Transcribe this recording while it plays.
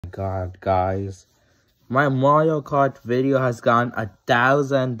God, guys, my Mario Kart video has gotten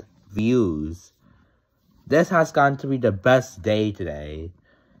 1,000 views. This has gotten to be the best day today.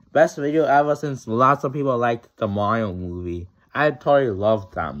 Best video ever since lots of people liked the Mario movie. I totally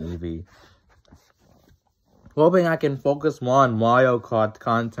loved that movie. Hoping I can focus more on Mario Kart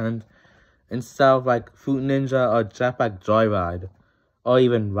content instead of like Fruit Ninja or Jetpack Joyride or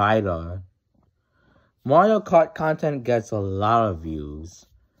even Rider. Mario Kart content gets a lot of views.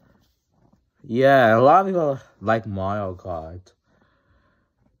 Yeah, a lot of people like Mario Kart.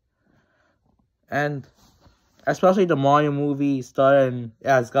 And especially the Mario movie started, it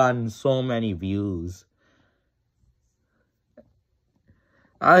has gotten so many views.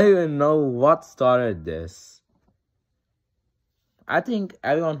 I don't even know what started this. I think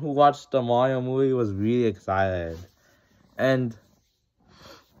everyone who watched the Mario movie was really excited. And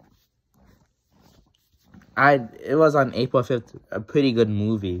it was on April 5th, a pretty good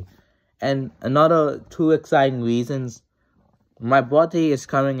movie. And another 2 exciting reasons, my birthday is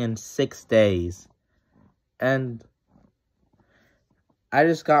coming in 6 days. And I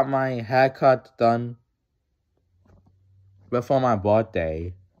just got my haircut done before my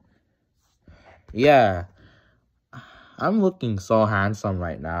birthday. Yeah, I'm looking so handsome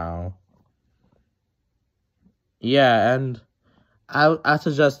right now. Yeah, and I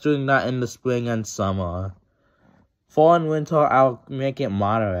suggest doing that in the spring and summer. Fall and winter, I'll make it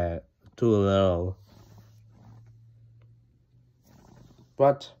moderate to a little.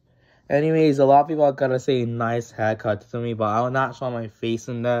 But anyways, a lot of people are gonna say nice haircut to me, but I will not show my face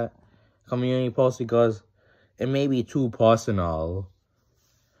in that community post because it may be too personal.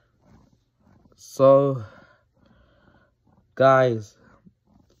 So, guys,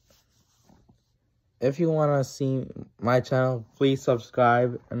 if you wanna see my channel, please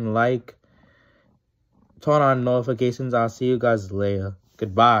subscribe and like. Turn on notifications. I'll see you guys later.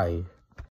 Goodbye.